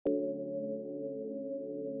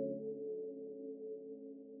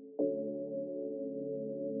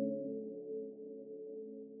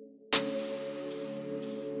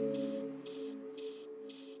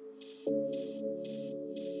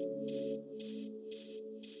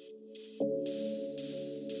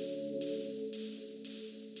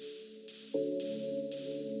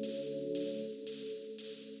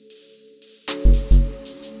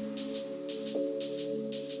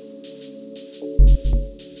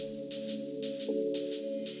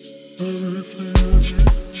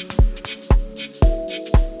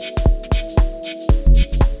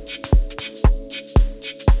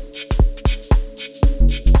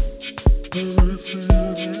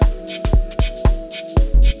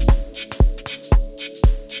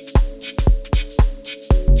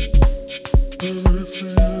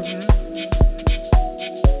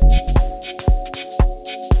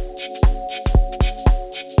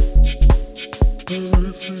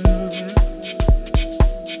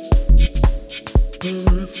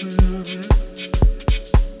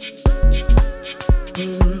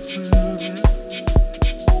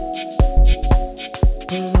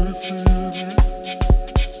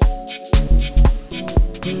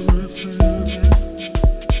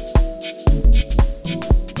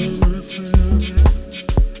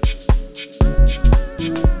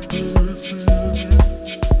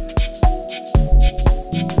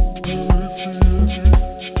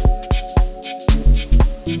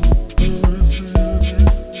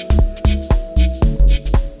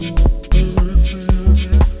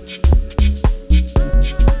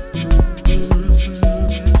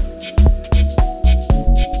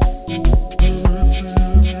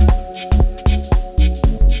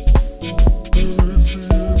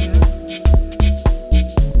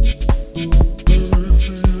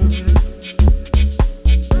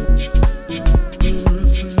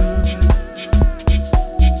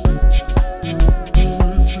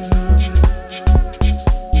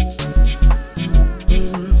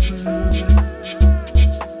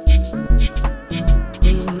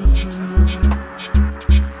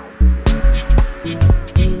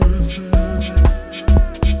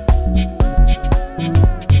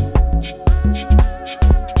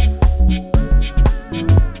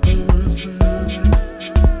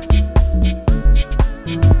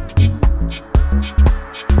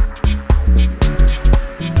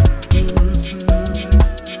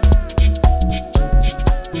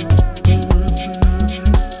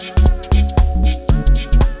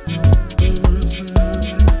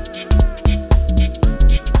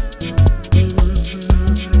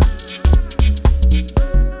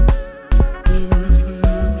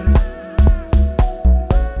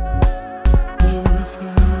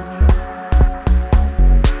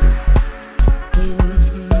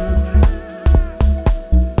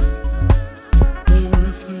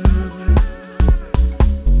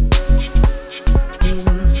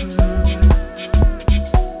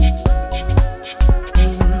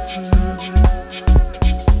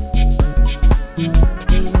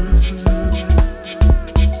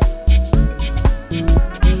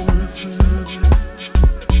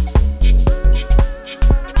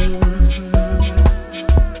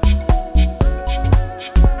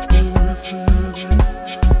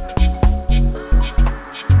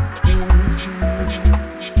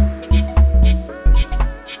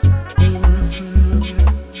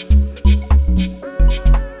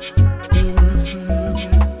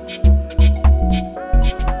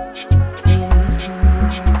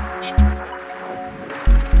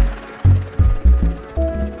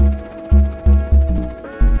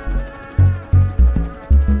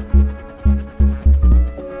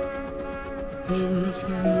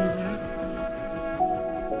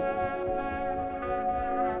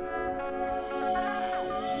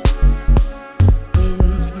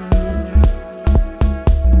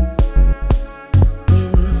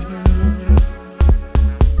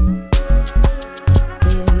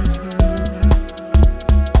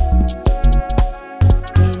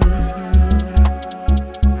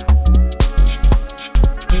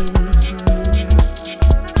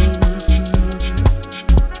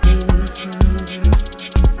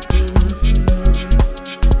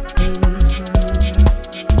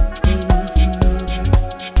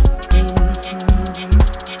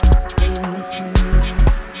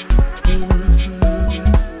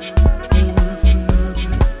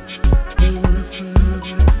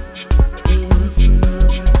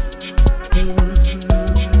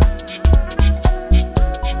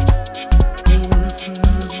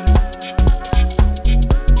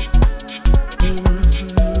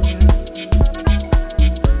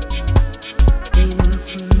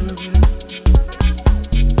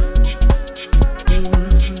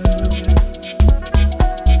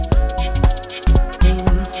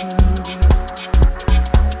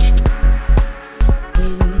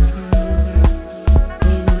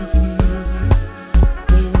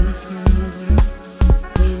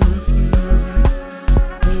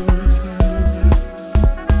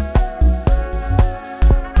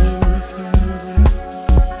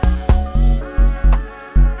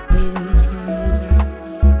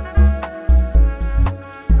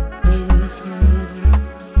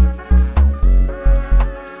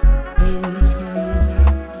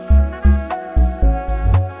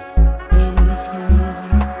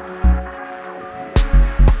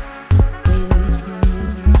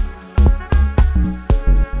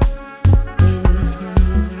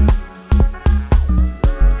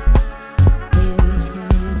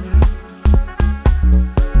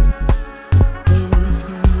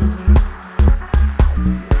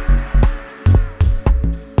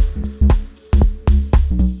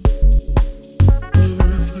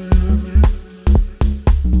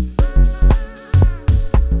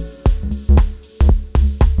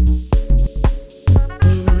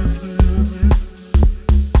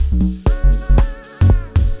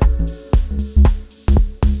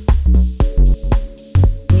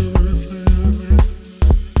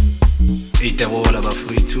All about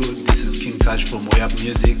free too. This is King Touch from Way Up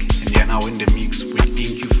Music, and you're now in the mix with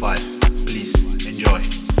InQ5. Please enjoy.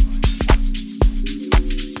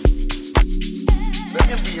 The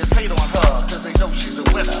envious hate on her, cause they know she's a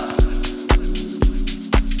winner.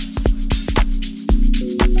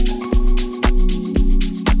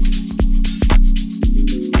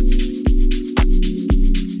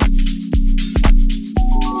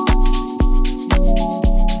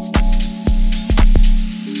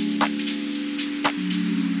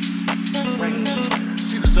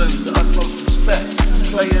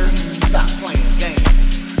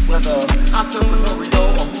 Entrepreneurial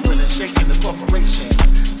or moving and shaking the corporation.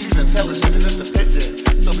 She's intelligent and independent,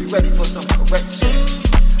 so be ready for some correction.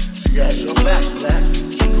 She has your back, black.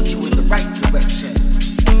 She put you in the right direction.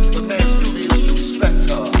 But man's duty is to respect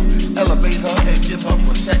her, elevate her, and give her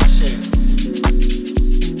protection.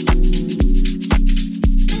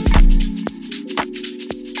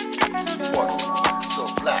 So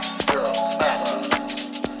black girls matter.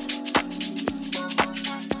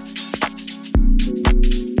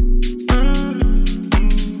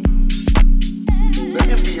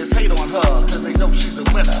 Hate on her, cause they know she's a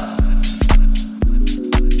winner.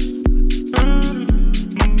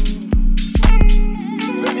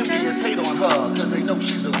 The envious hate on her, cause they know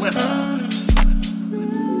she's a winner.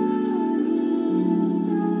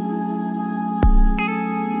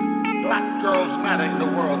 Black girls matter in the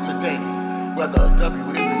world today, whether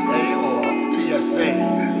WNBA or TSA,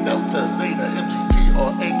 Delta, Zeta, MGT, or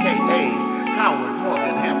AKA, Howard,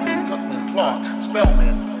 Morgan, Hampton, Gutman, Clark,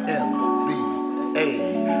 Spelman, MBA.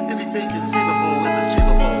 Anything conceivable is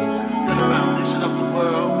achievable. You're the foundation of the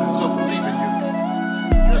world, so believe in you.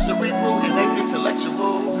 You're cerebral, innate,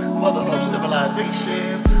 intellectual, mother of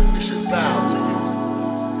civilization. We should bow to you.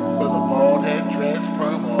 Whether bald head, dreads,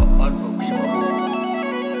 perm, or unbelievable.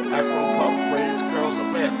 Afro puff braids, curls, or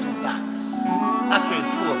bantu locks. I came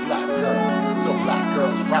through a black girl, so black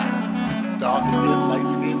girls rock. Dark skin, light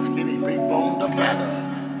skin, skinny, big boned, or fatter.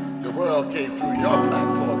 The world came through your black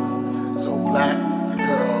portal, so black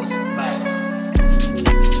girls matter.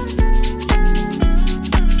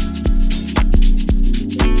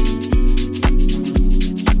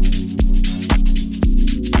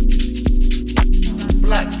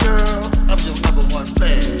 Black girl, I'm your number one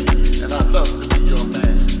fan, and I'd love to be your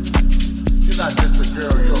man. You're not just a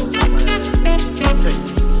girl, you're a man. Take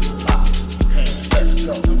my hand, let's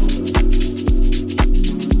go.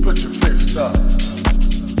 Put your fist up.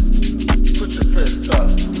 Put your fist up.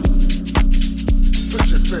 Put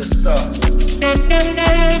your fist up. Put your fist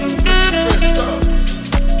up.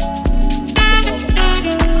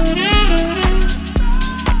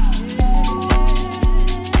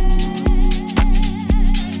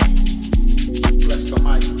 Bless the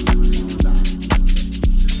mic.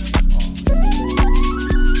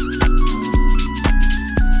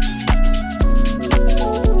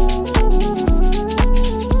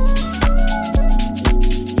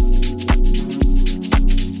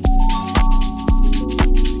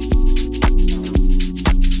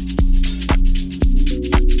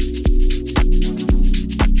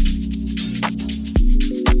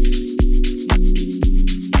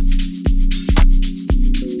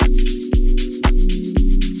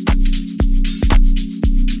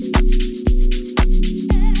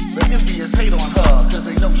 Hate on her, cause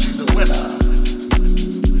they know she's a winner.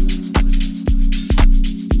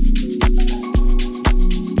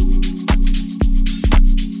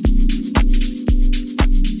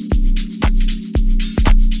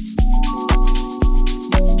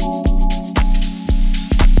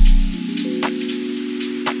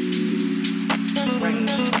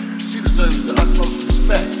 She deserves the utmost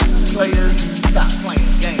respect. Players, stop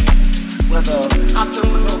playing games. Whether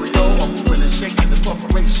entrepreneurial or moving and shaking the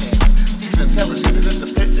corporation. She's intelligent and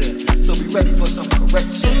independent, so be ready for some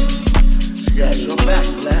correction. She has your back,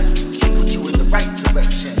 black. She put you in the right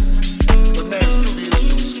direction. But man's duty is to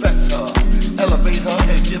respect her, elevate her,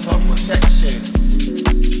 and give her protection.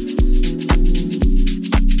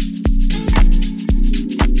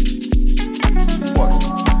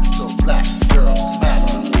 So black girls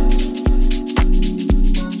matter.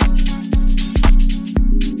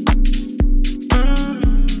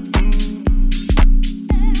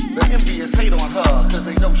 The envious hate on her, cause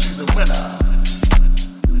they know she's a winner.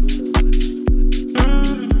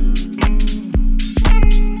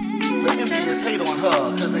 The envious hate on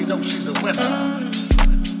her, cause they know she's a winner.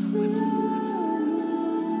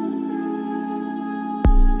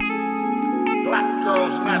 Black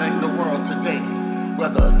girls matter in the world today,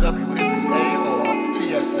 whether WNBA or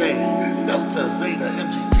TSA, Delta, Zeta,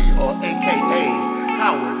 MGT, or AKA,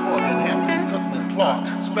 Howard, Morgan, Hampton, Gutman, Clark,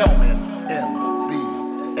 Spelman,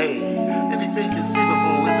 MBA. Anything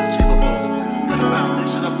conceivable is achievable. You're the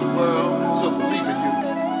foundation of the world, so believe in you.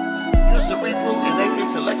 You're cerebral, innate,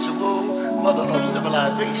 intellectual, mother of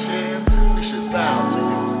civilization. We should bow to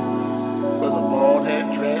you. Whether bald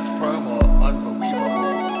head, dreads, perm, or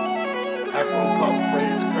unbelievable. Afro puff,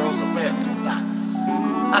 braids, curls, or bantu knots.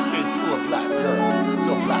 I came through a black girl,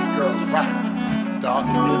 so black girls rock. Dark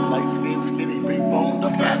skin, light skin, skinny, big boned,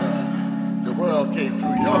 or fatter. The world came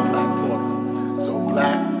through your black portal, so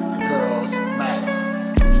black girls matter.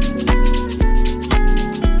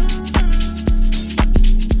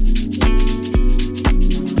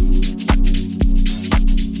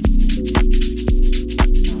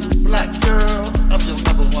 Black girl, I'm your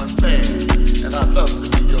number one fan, and I'd love to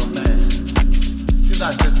be your man. You're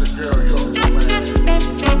not just a girl, you're a man.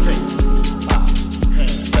 Take my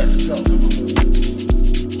hand, let's go.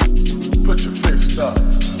 Put your fist up.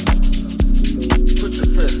 Put your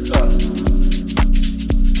fist up.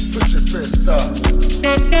 Put your fist up. Put your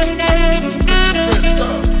fist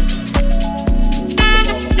up.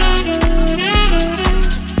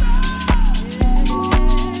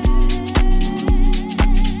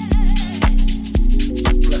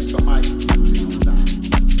 Bless the mic.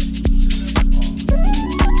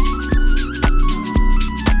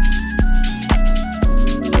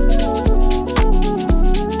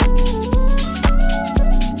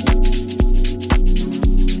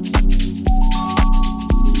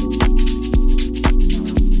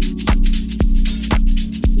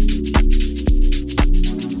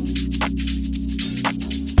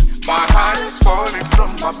 My heart is falling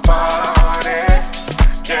from my body.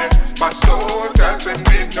 Yeah, my soul doesn't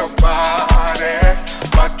need nobody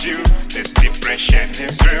but you. This depression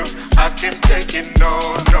is real. I can't take it, no,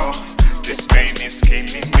 no. This pain is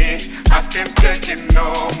killing me. I can't take it no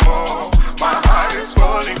more. My heart is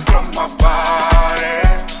falling from my body.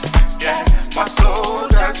 Yeah, my soul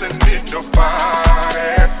doesn't need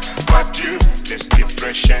nobody but you. This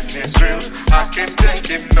depression is real. I can't take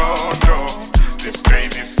it, no, no. This pain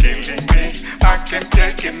is killing me. I can't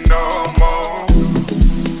take it no more.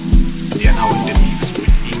 You're now in the mix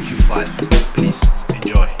with EQ5. Please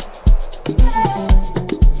enjoy.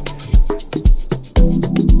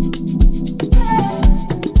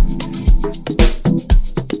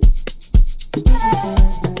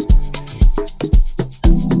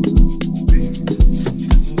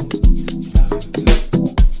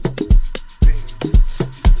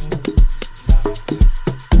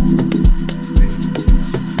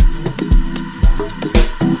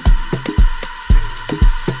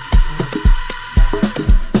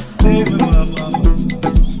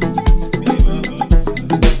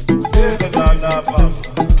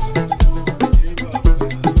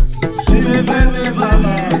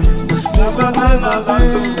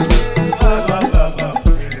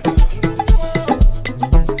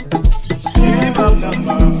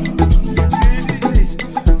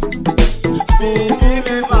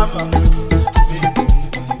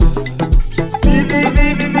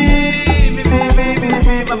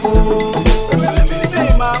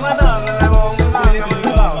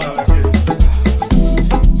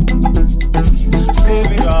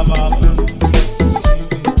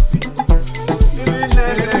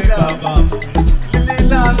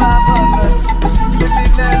 La la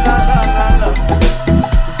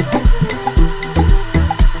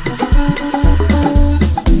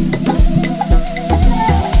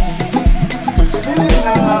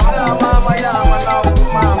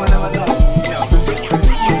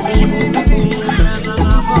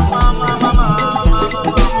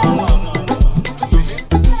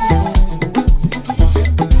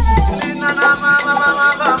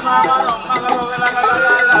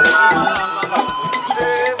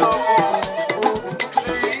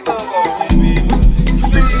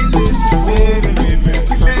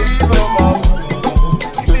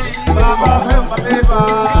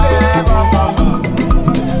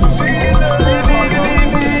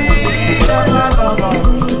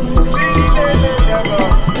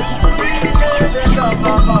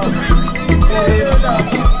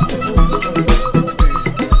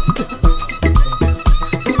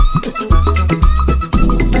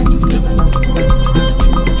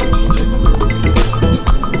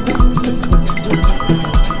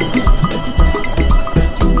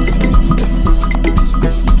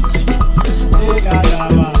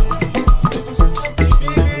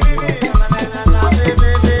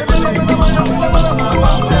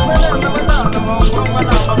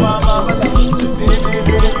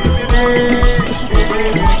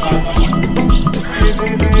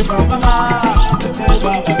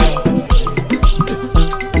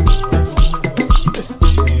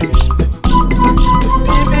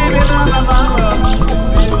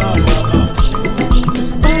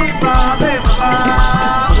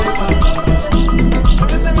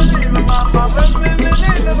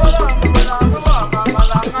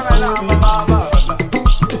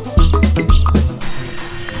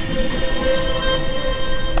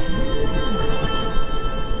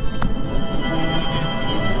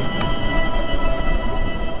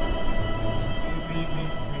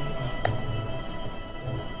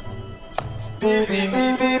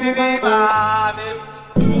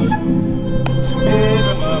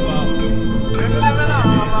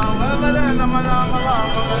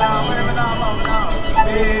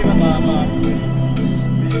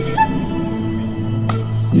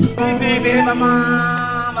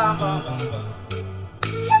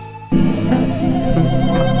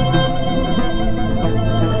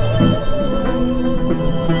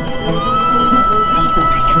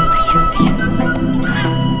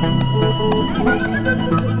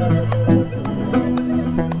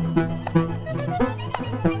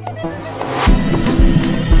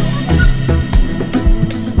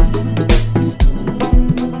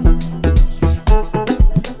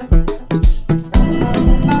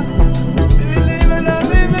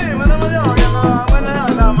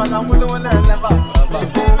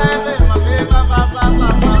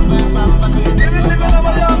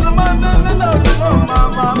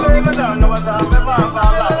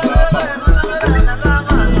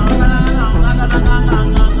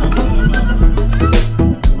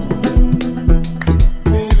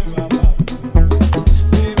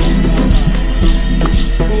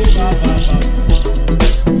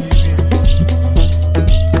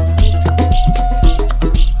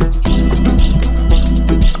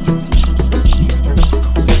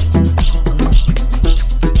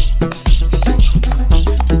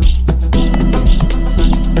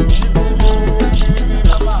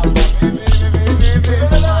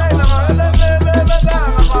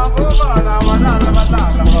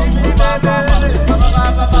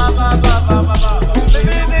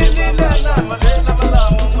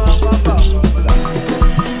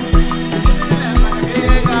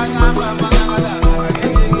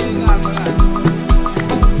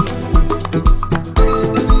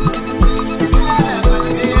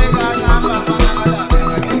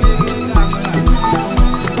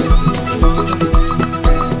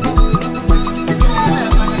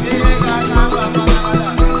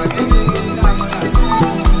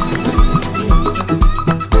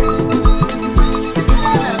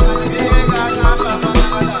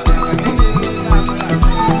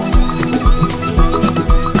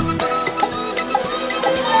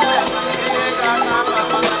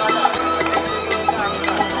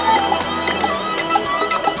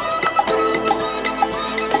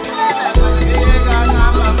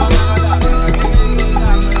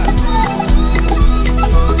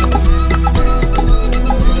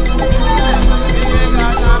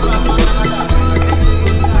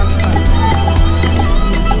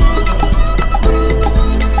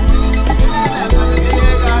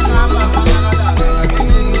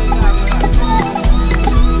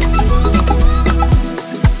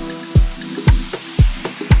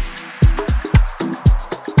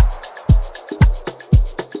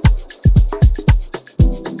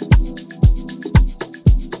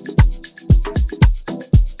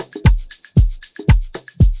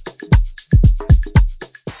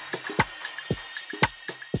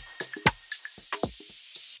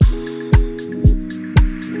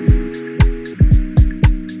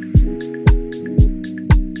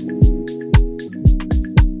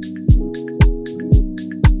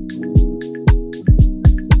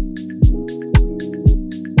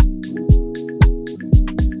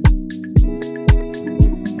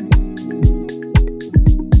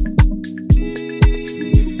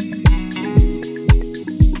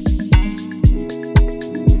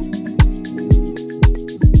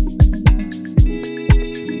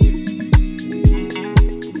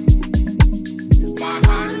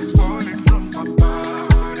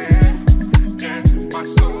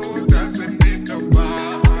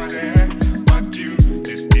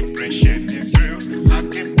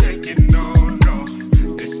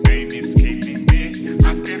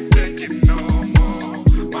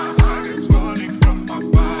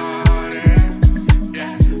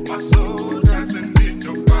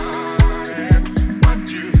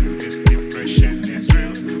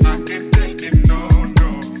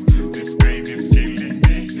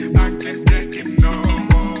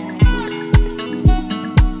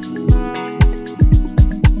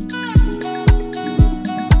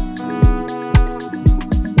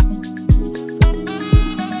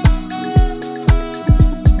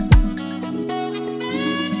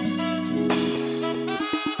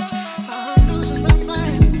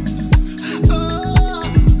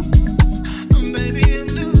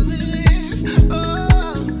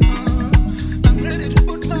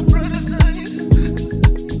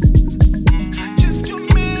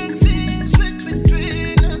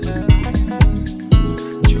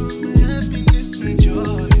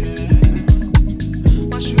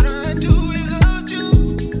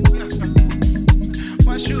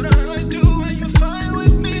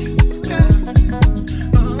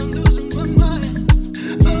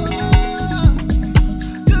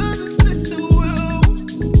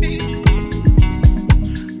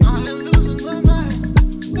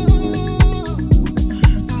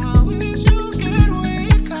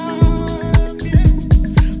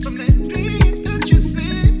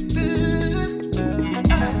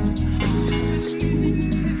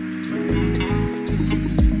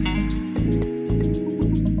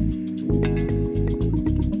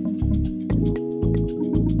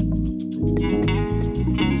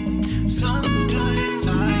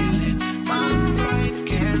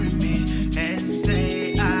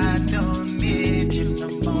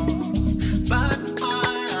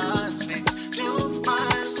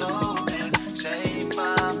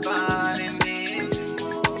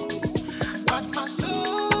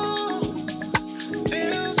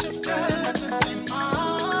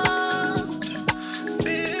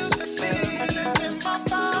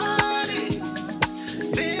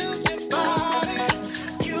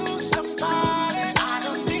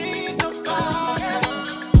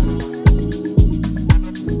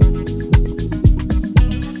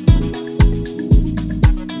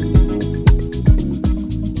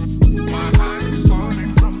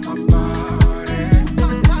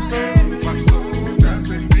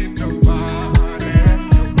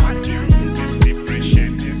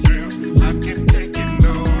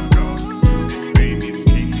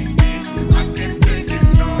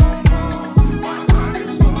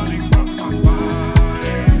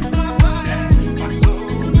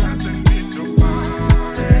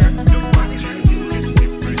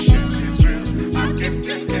can't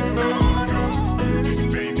take it no, no. This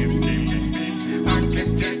pain is killing me. I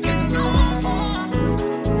can't take it no more.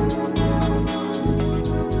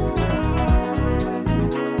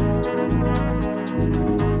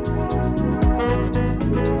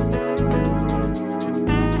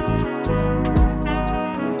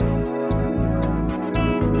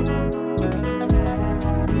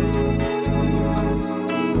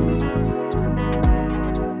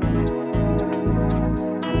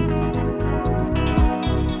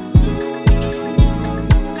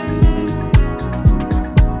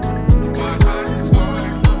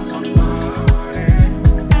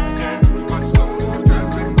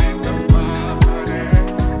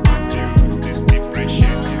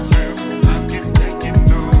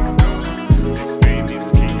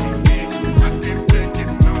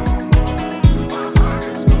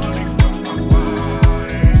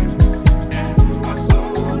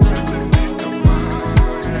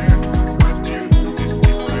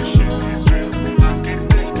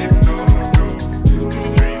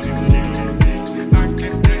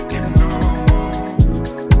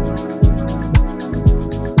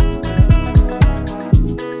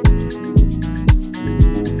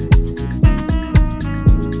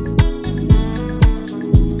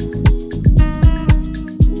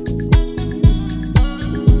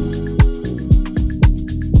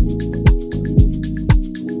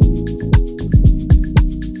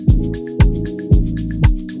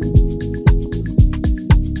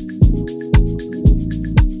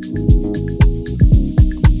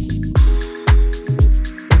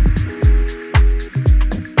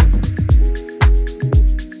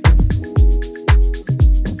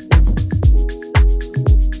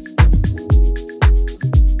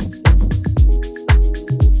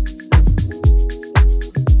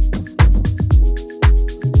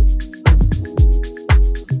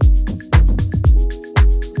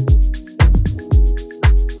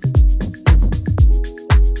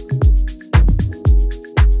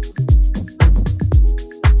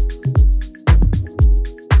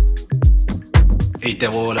 Hey,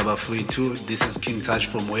 Tabo Laba Free 2. This is King Touch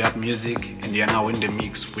from Way Up Music, and you're now in the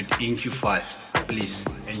mix with InQ5. Please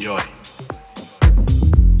enjoy.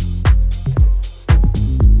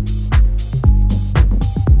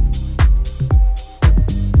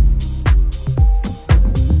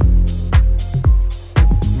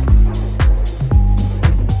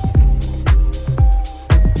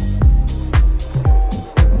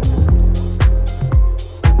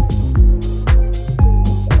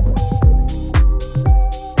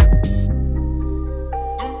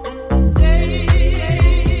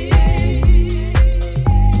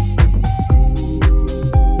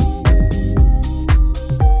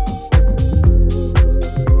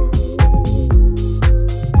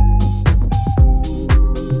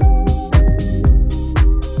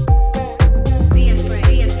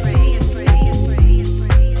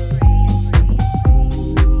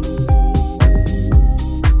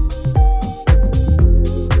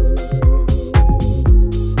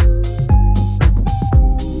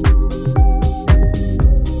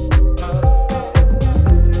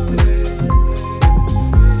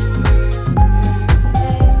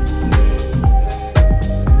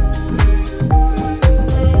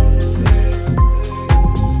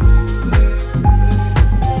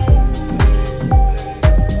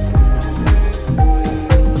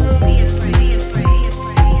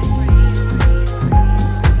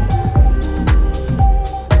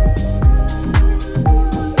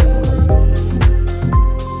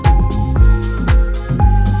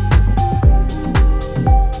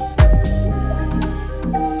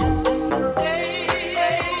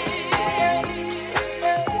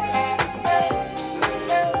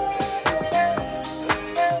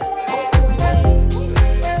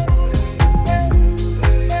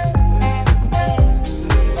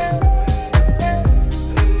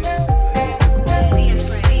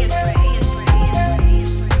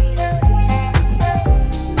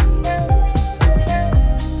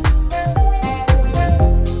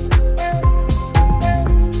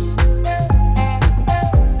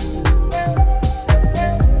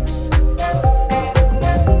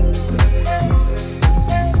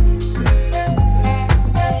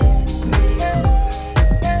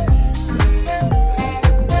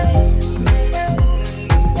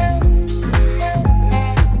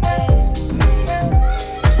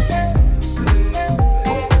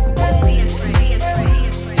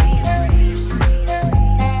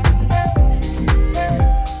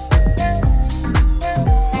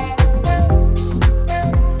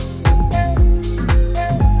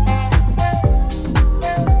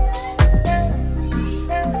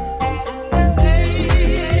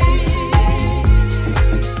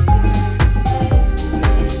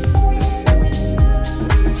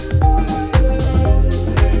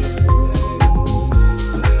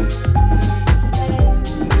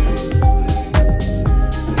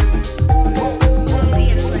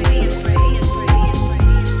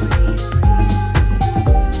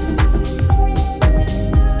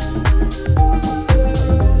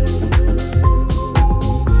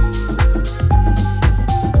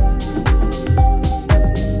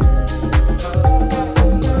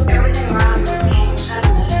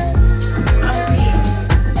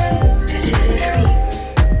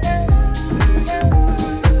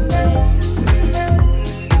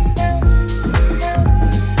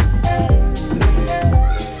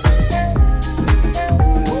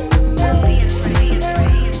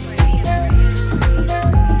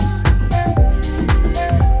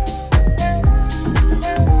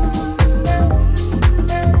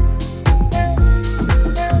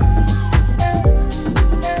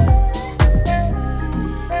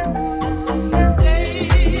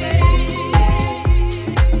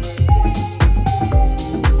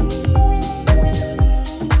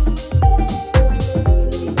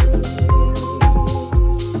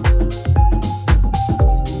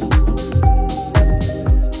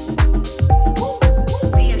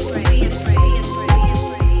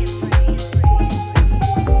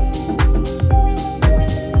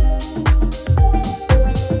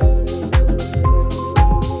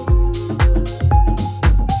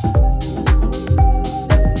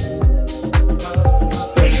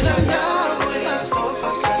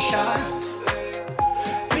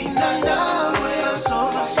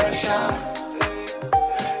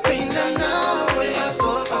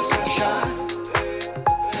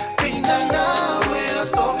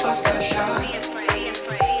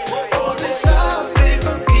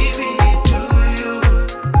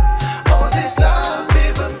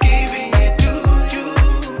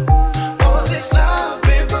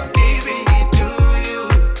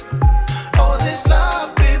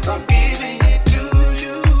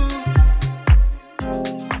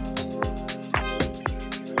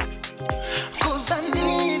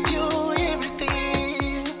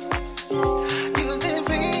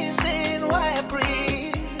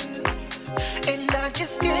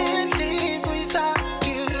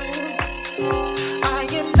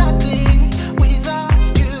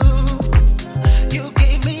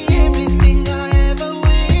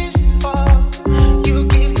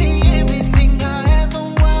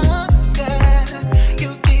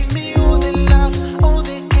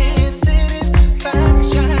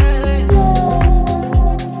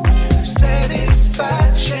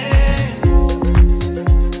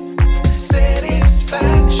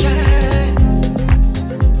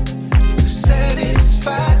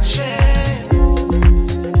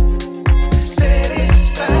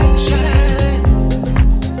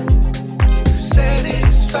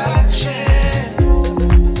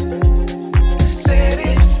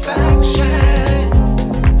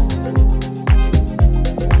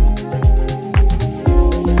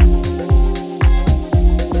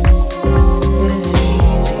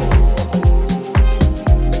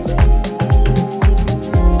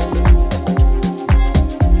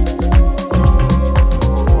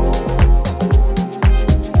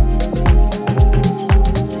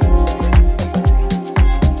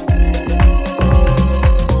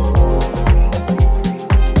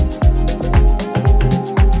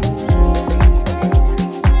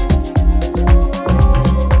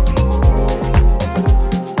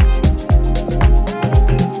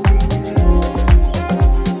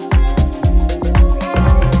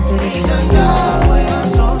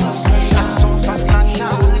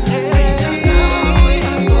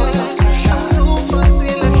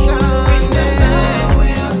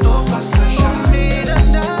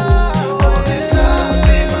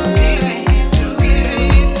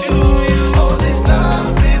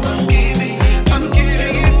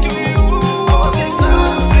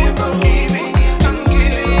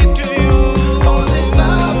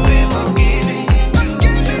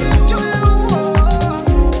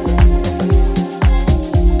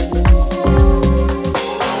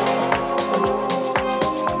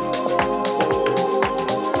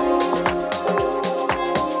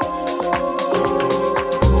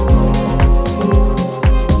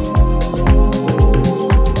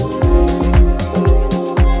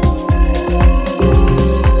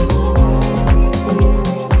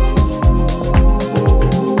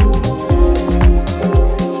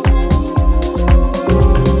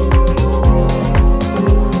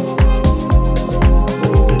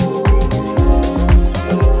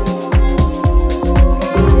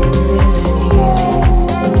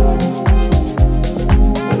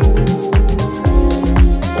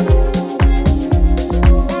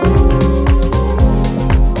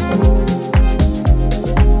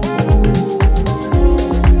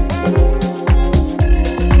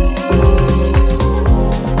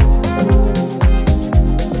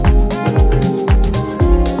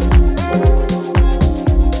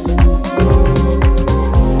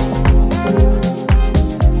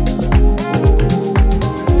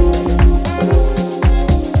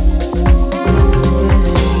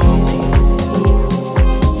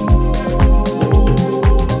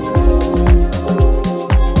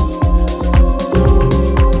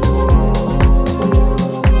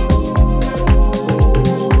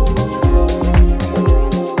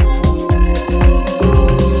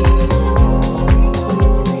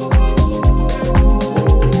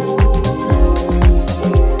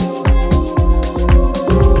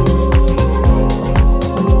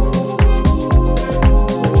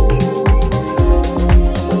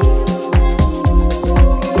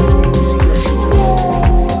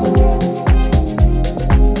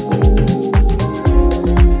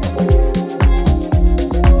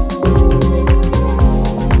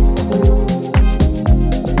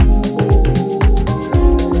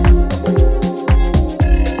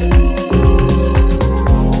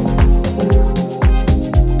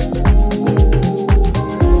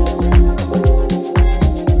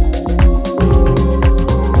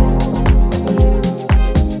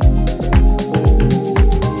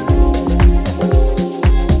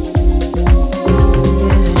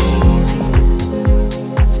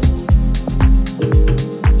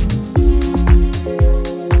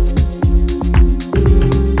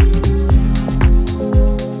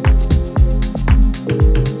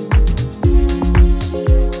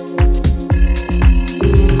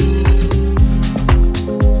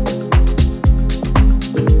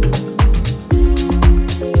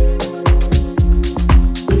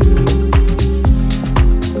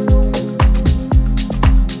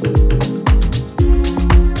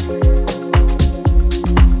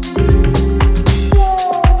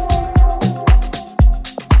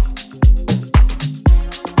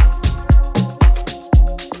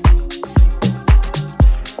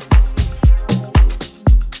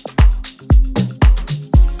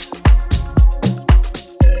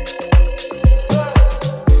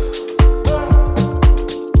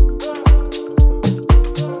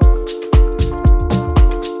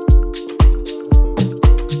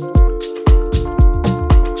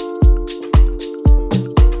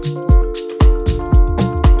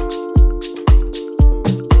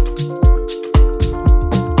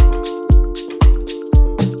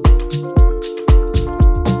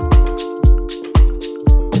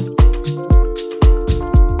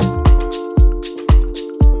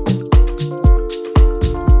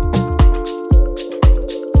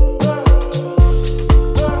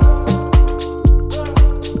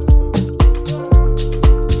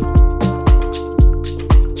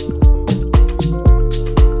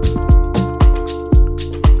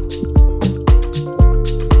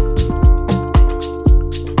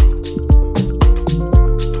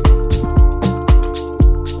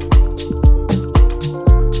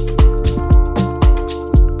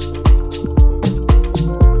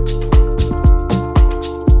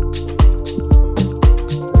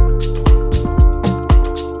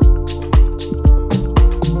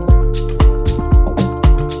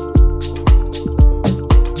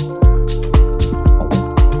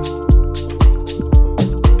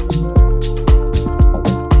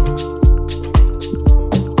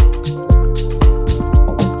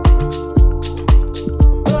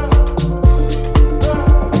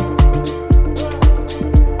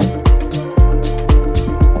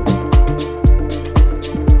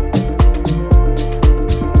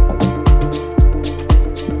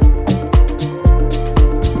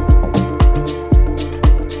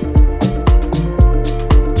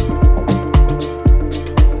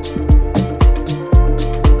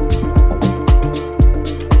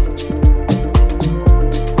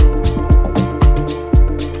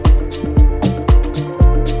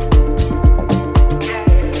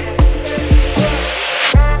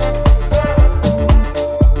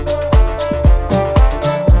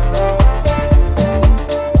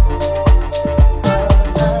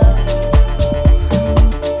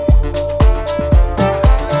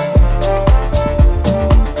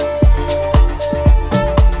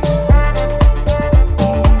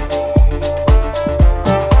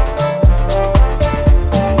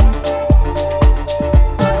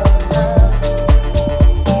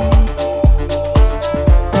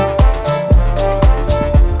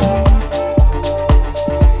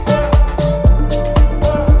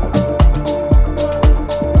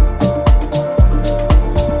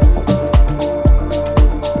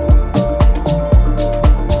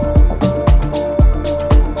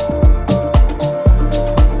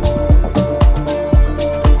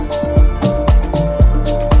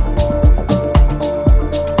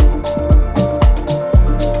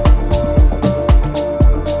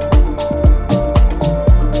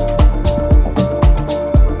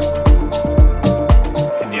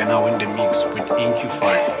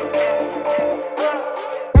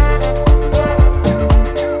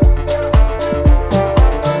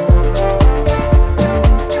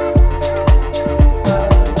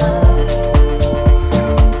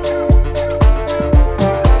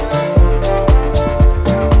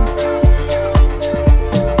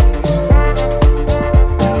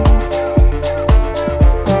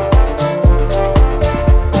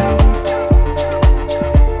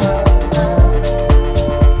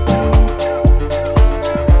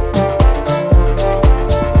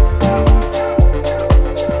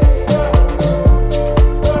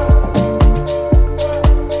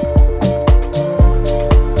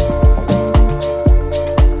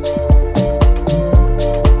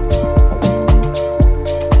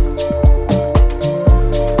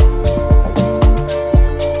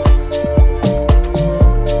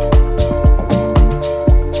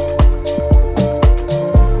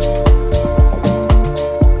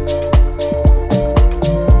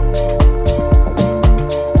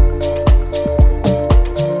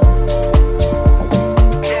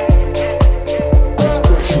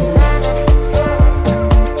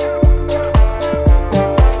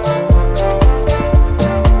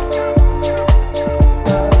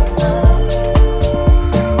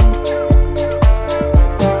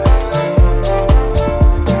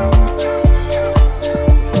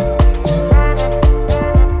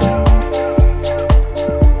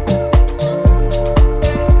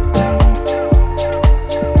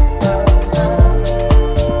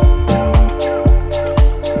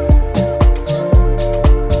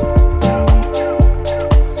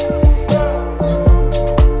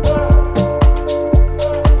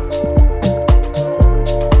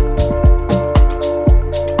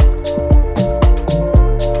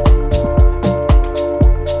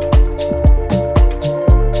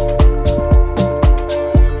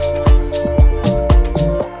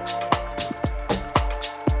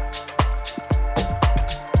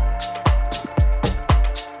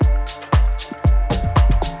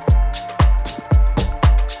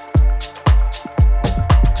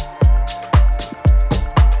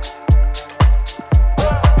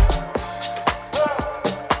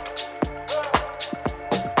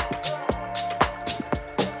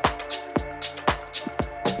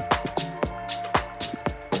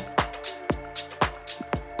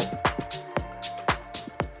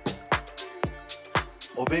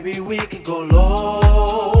 Baby, we can go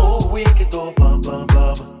low, we can go bum bum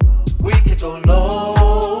bum. We can go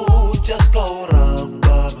low, just go rum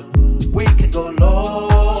bum. We can go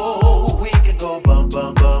low, we can go bum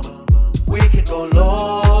bum bum. We can go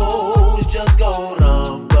low, just go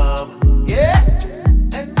rum bum. Yeah.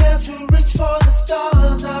 And as we reach for the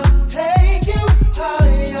stars, I'll take you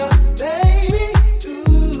higher, baby,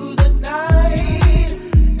 through the night.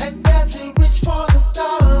 And as we reach for the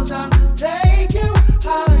stars, I'll take you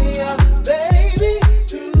higher, baby,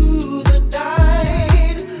 through the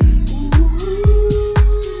night.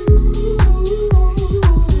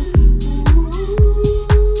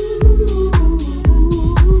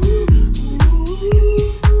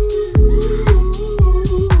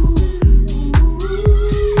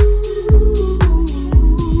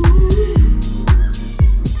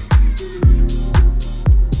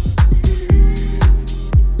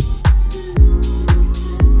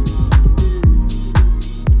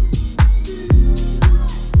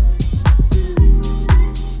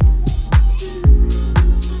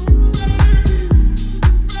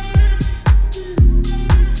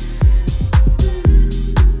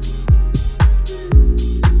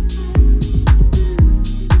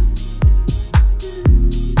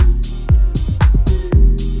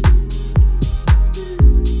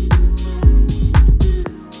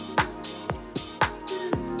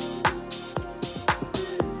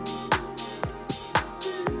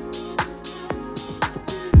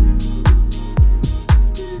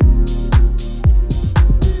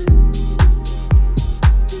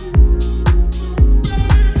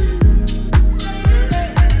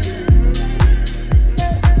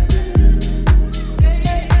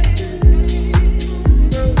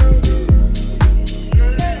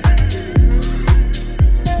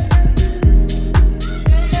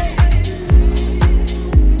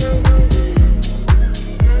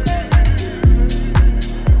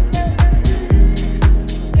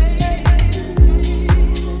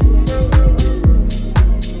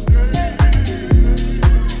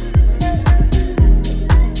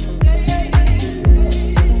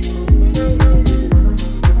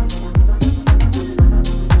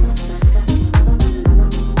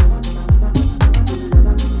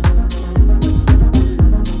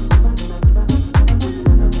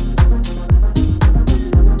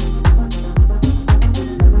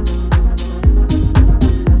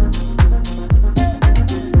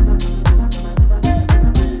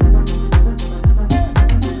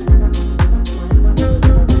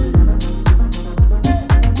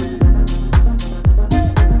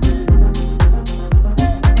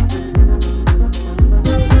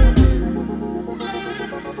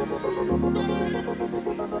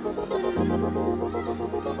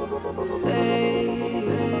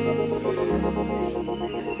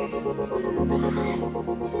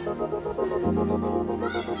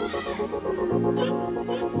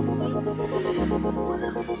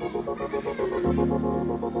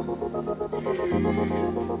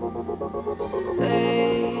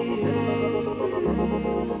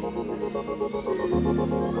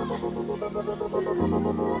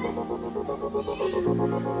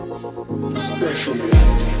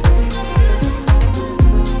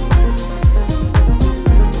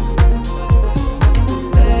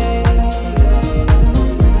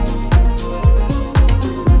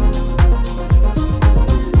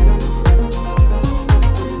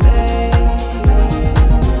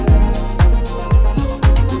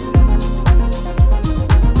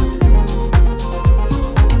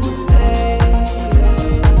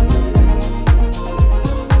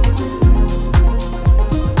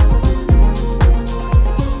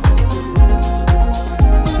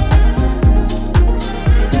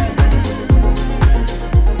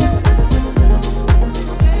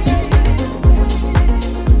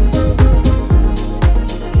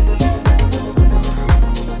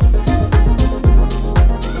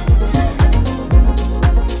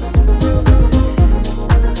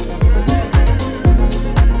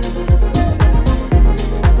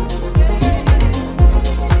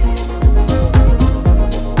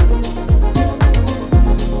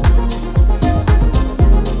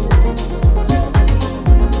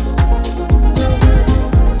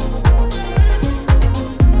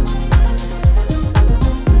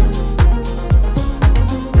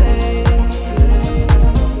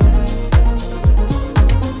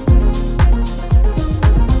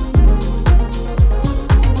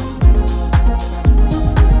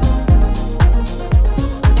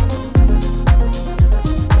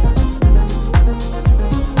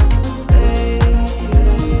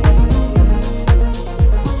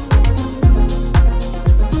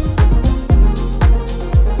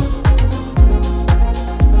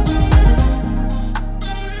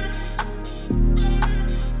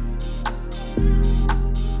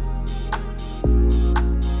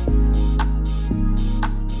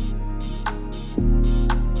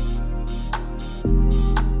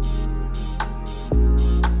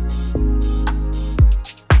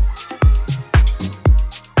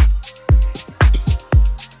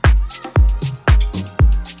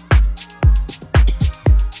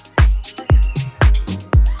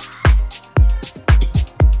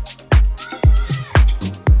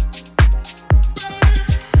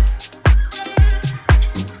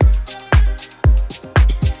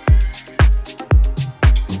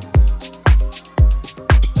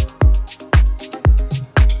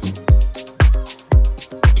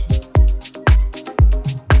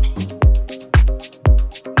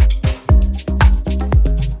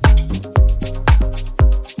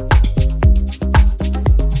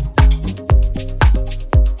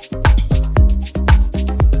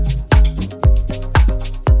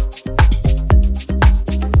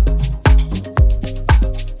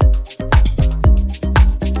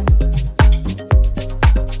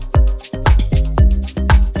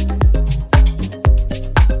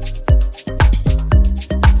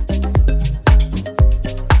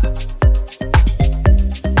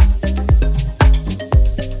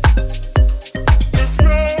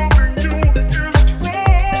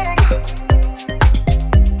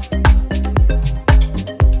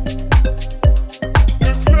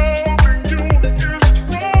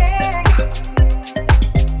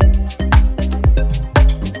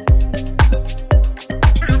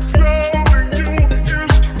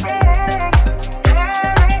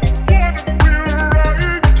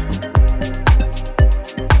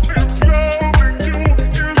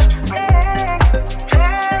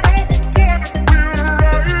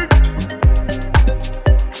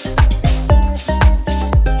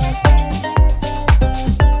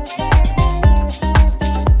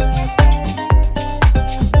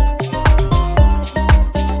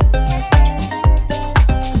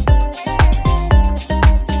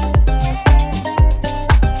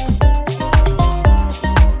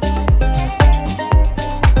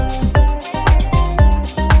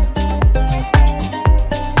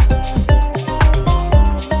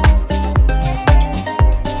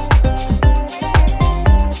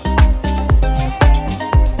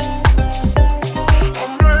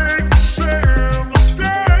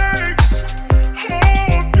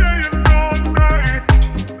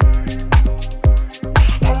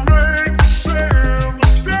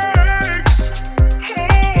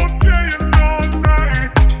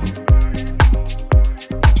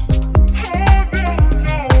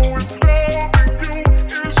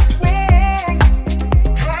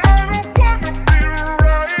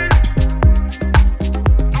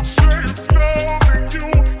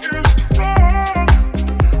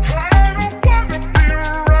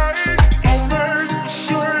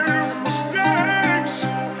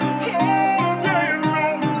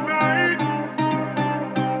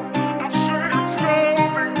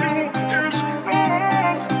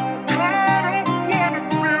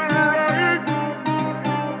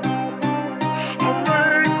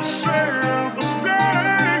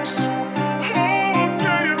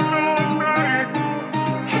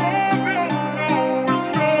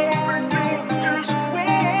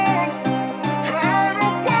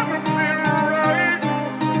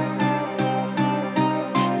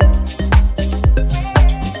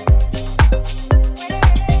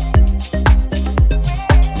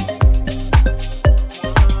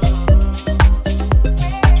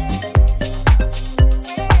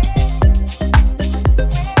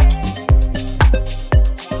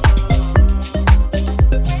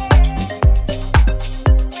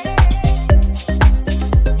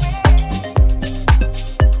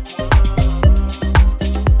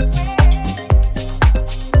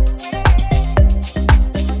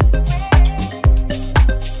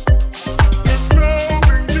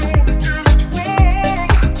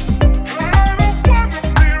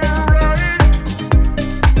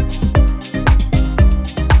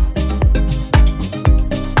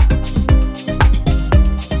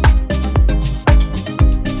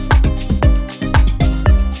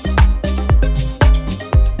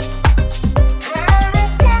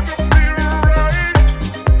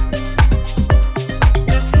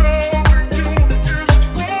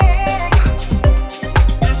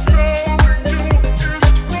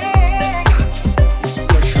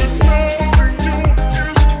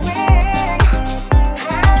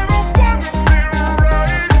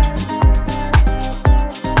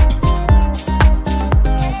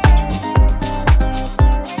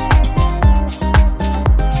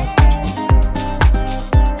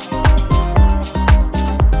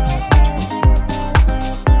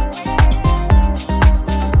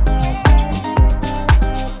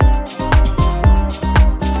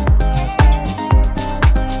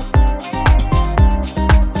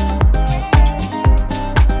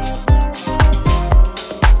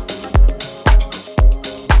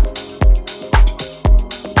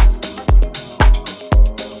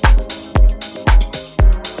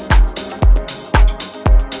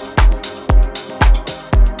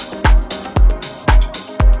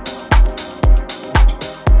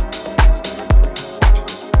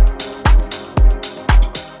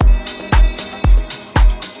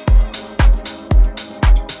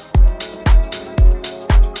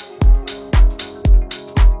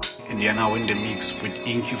 and you're now in the mix with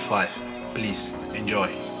InQ5. Please enjoy.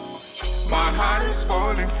 My heart is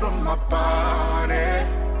falling from my body.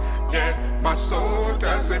 Yeah, my soul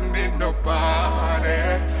doesn't need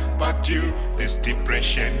nobody but you. This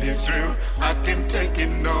depression is real. I can't take it,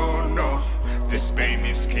 no, no. This pain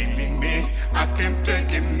is killing me. I can't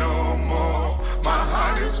take it no more. My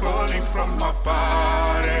heart is falling from my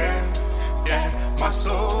body. Yeah, my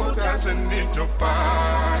soul doesn't need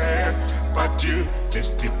nobody but you.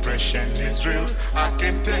 This depression is real. I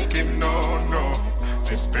can't take it, no, no.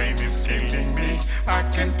 This pain is killing me. I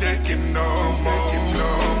can't take it no more, no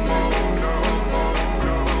more, no more.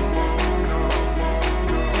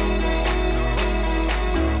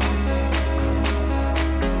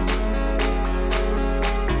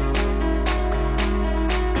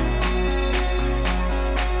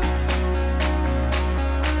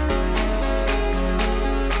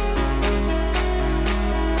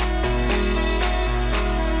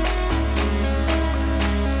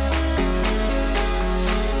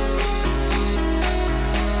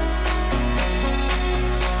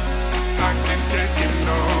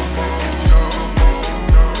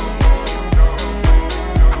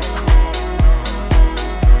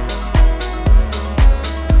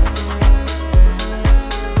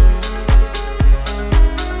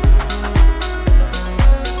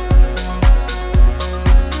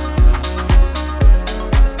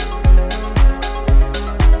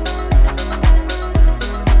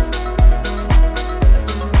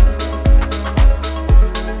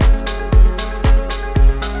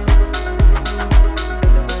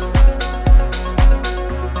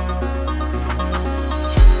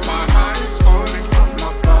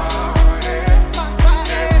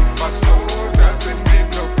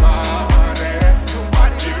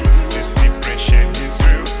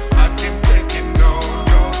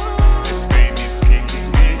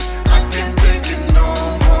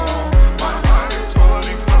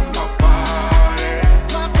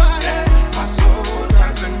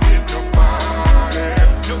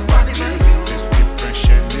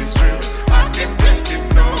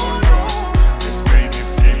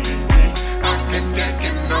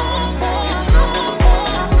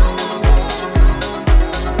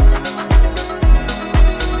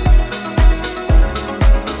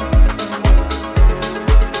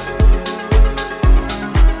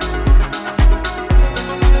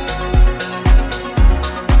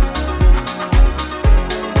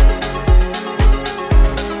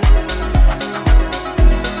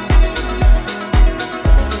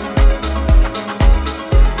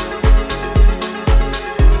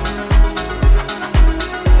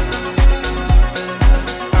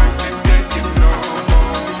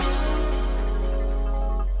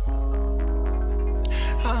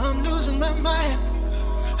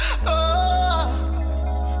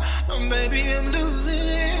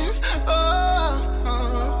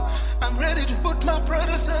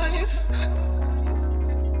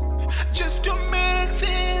 Just to make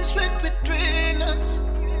things right between us.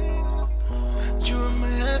 You're my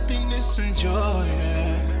happiness and joy.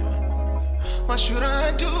 Yeah. What should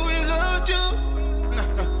I do without you?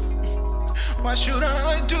 What should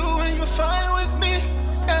I do when you're fine with me?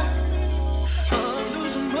 Yeah. I'm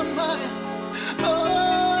losing my mind.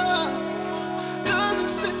 Oh, doesn't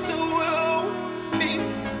sit so well with me.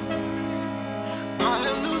 I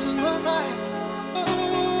am losing my mind.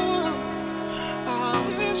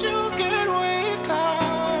 You can wake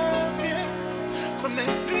up, yeah, from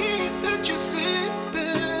that dream that you see.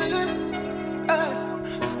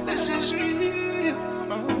 This is real.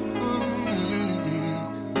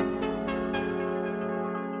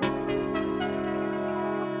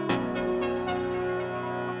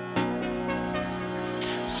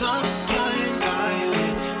 Sometimes